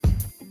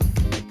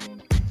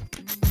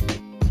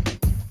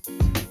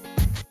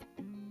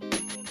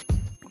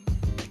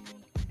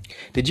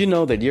Did you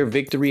know that your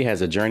victory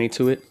has a journey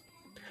to it?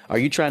 Are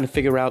you trying to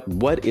figure out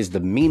what is the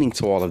meaning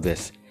to all of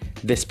this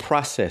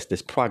process,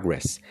 this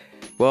progress?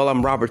 Well,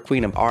 I'm Robert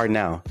Queen of R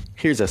Now.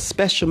 Here's a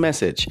special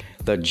message,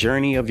 the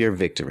journey of your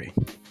victory.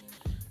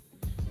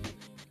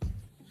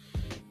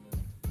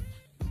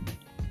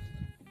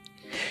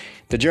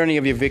 The journey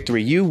of your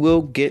victory, you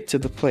will get to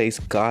the place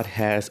God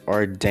has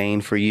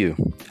ordained for you.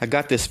 I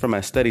got this from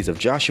my studies of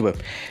Joshua.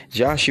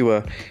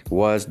 Joshua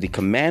was the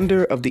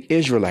commander of the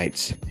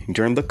Israelites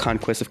during the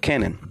conquest of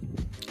Canaan.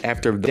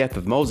 After the death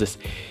of Moses,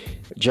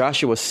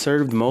 Joshua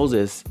served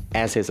Moses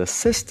as his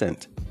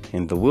assistant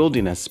in the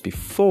wilderness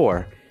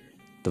before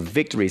the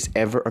victories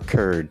ever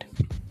occurred.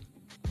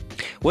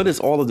 What does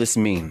all of this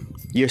mean?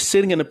 You're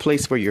sitting in a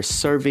place where you're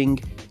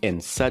serving in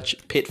such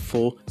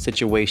pitfall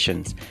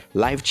situations.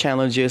 Life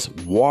challenges,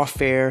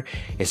 warfare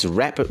is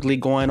rapidly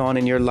going on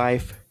in your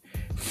life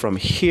from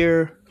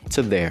here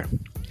to there.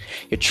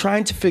 You're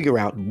trying to figure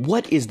out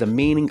what is the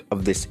meaning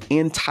of this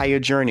entire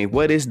journey.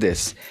 What is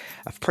this?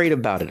 I've prayed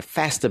about it. I've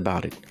fasted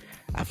about it.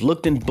 I've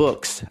looked in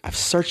books. I've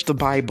searched the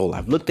Bible.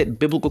 I've looked at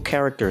biblical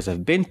characters.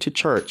 I've been to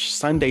church,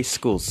 Sunday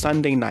school,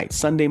 Sunday night,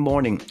 Sunday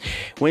morning,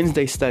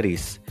 Wednesday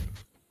studies.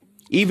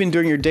 Even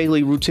during your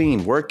daily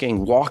routine,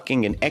 working,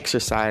 walking, and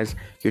exercise,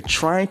 you're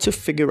trying to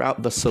figure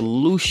out the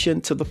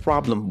solution to the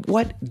problem.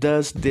 What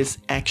does this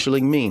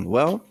actually mean?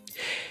 Well,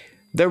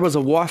 there was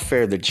a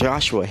warfare that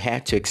Joshua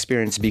had to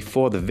experience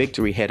before the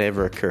victory had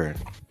ever occurred.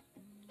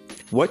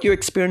 What you're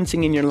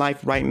experiencing in your life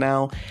right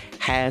now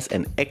has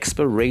an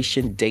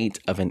expiration date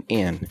of an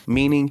end,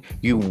 meaning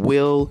you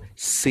will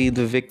see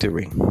the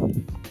victory.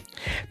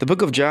 The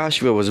book of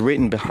Joshua was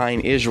written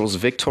behind Israel's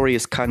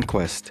victorious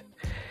conquest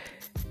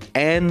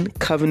and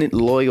covenant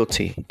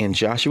loyalty in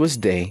Joshua's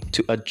day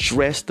to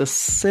address the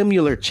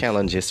similar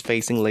challenges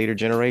facing later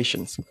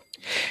generations.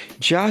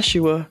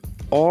 Joshua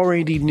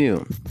already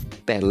knew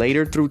that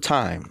later through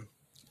time,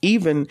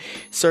 even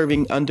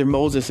serving under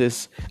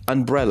Moses'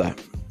 umbrella,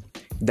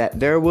 that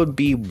there would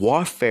be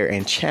warfare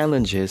and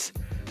challenges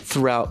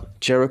throughout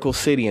Jericho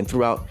City and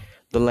throughout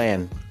the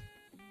land.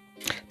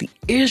 The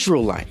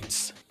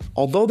Israelites,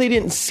 although they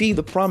didn't see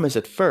the promise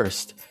at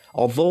first,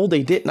 although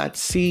they did not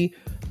see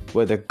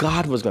whether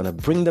God was going to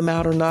bring them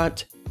out or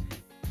not,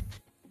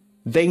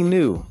 they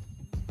knew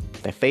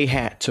that they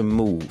had to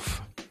move.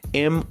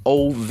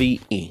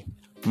 M-O-V-E,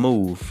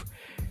 move.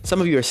 Some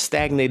of you are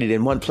stagnated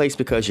in one place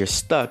because you're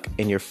stuck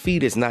and your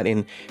feet is not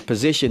in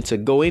position to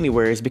go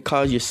anywhere. It's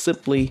because you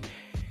simply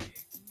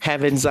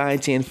have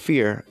anxiety and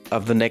fear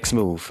of the next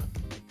move.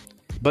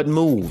 But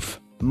move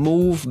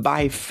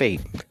by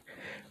faith.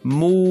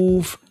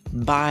 Move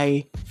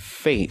by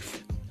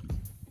faith.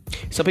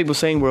 Some people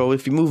saying, well,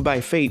 if you move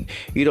by faith,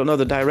 you don't know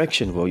the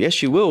direction. Well,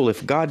 yes, you will.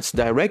 If God's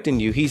directing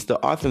you, he's the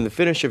author and the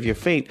finisher of your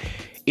faith.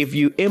 If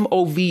you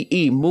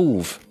M-O-V-E,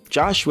 move.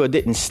 Joshua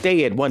didn't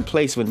stay at one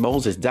place when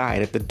Moses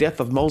died. At the death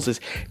of Moses,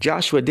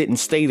 Joshua didn't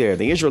stay there.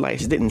 The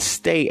Israelites didn't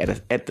stay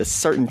at the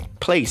certain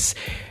place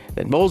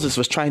that Moses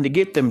was trying to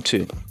get them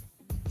to.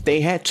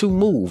 They had to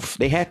move.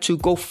 They had to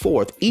go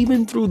forth.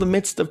 Even through the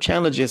midst of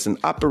challenges and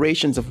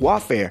operations of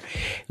warfare,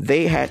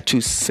 they had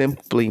to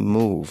simply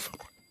move.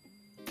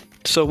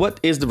 So what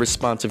is the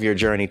response of your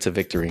journey to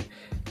victory?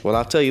 Well,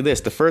 I'll tell you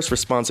this. The first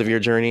response of your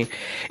journey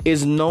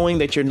is knowing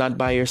that you're not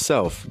by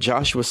yourself.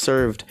 Joshua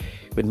served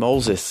with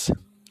Moses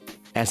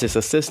as his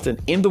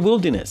assistant in the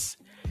wilderness.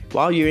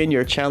 While you're in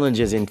your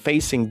challenges and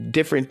facing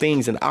different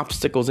things and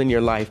obstacles in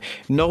your life,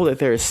 know that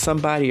there is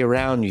somebody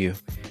around you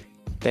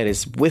that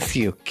is with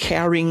you,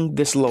 carrying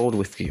this load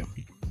with you.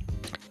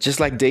 Just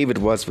like David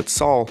was with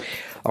Saul.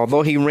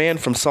 Although he ran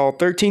from Saul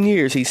 13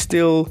 years, he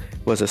still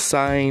was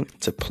assigned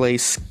to play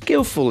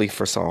skillfully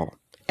for Saul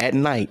at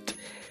night.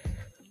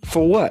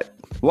 For what?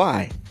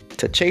 Why?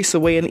 To chase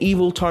away an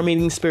evil,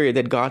 tormenting spirit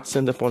that God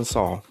sent upon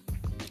Saul.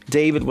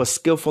 David was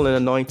skillful and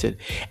anointed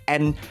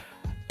and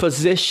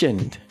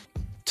positioned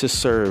to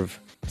serve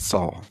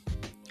Saul.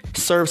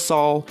 Serve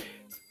Saul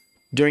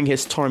during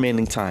his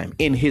tormenting time,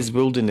 in his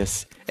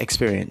wilderness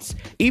experience.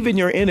 Even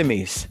your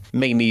enemies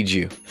may need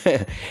you.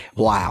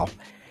 Wow.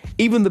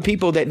 Even the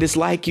people that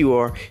dislike you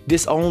or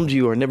disowned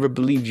you or never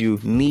believed you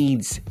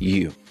needs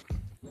you.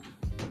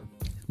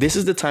 This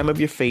is the time of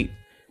your fate,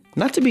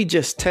 not to be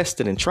just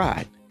tested and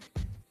tried,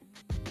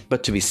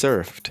 but to be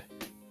served.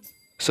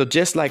 So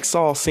just like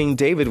Saul seeing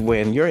David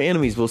win, your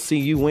enemies will see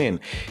you win.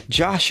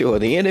 Joshua,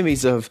 the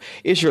enemies of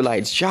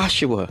Israelites,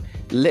 Joshua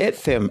led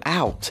them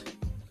out.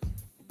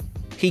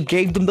 He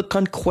gave them the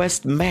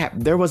conquest map.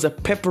 There was a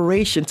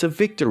preparation to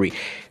victory.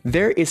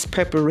 There is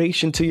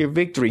preparation to your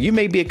victory. You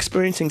may be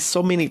experiencing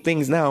so many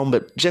things now,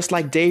 but just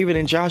like David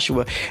and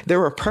Joshua,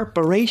 there are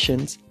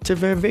preparations to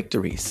their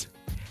victories.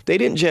 They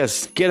didn't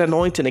just get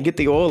anointed and get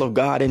the oil of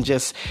God and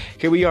just,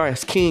 here we are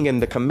as king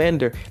and the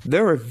commander.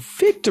 There are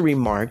victory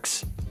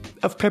marks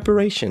of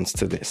preparations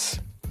to this.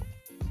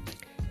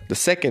 The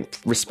second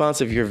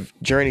response of your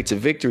journey to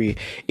victory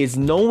is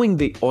knowing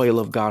the oil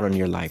of God on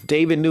your life.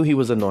 David knew he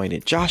was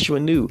anointed. Joshua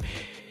knew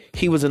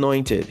he was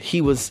anointed.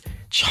 He was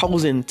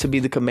chosen to be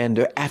the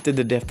commander after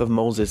the death of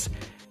Moses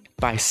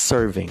by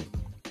serving.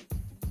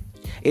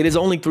 It is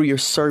only through your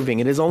serving.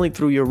 It is only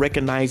through your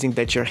recognizing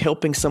that you're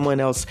helping someone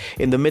else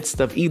in the midst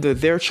of either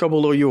their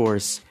trouble or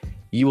yours,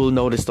 you will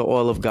notice the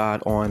oil of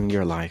God on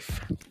your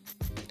life.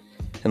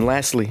 And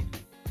lastly,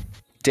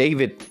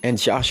 David and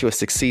Joshua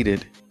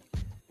succeeded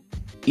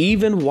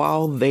even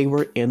while they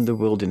were in the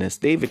wilderness.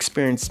 They've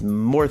experienced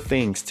more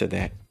things to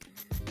that.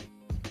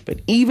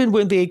 But even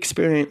when they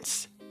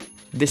experienced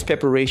this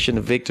preparation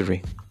of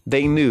victory,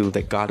 they knew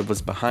that God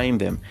was behind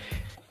them,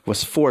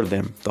 was for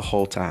them the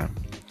whole time.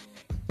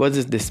 What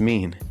does this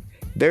mean?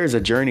 There is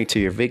a journey to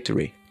your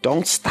victory.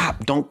 Don't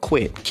stop. Don't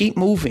quit. Keep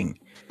moving.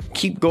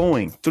 Keep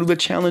going through the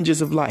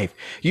challenges of life.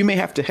 You may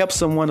have to help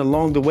someone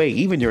along the way,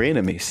 even your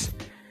enemies,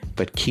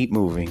 but keep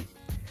moving.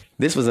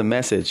 This was a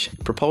message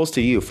proposed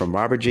to you from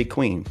Robert J.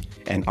 Queen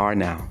and R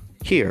Now,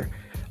 here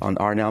on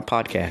R Now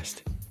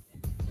Podcast.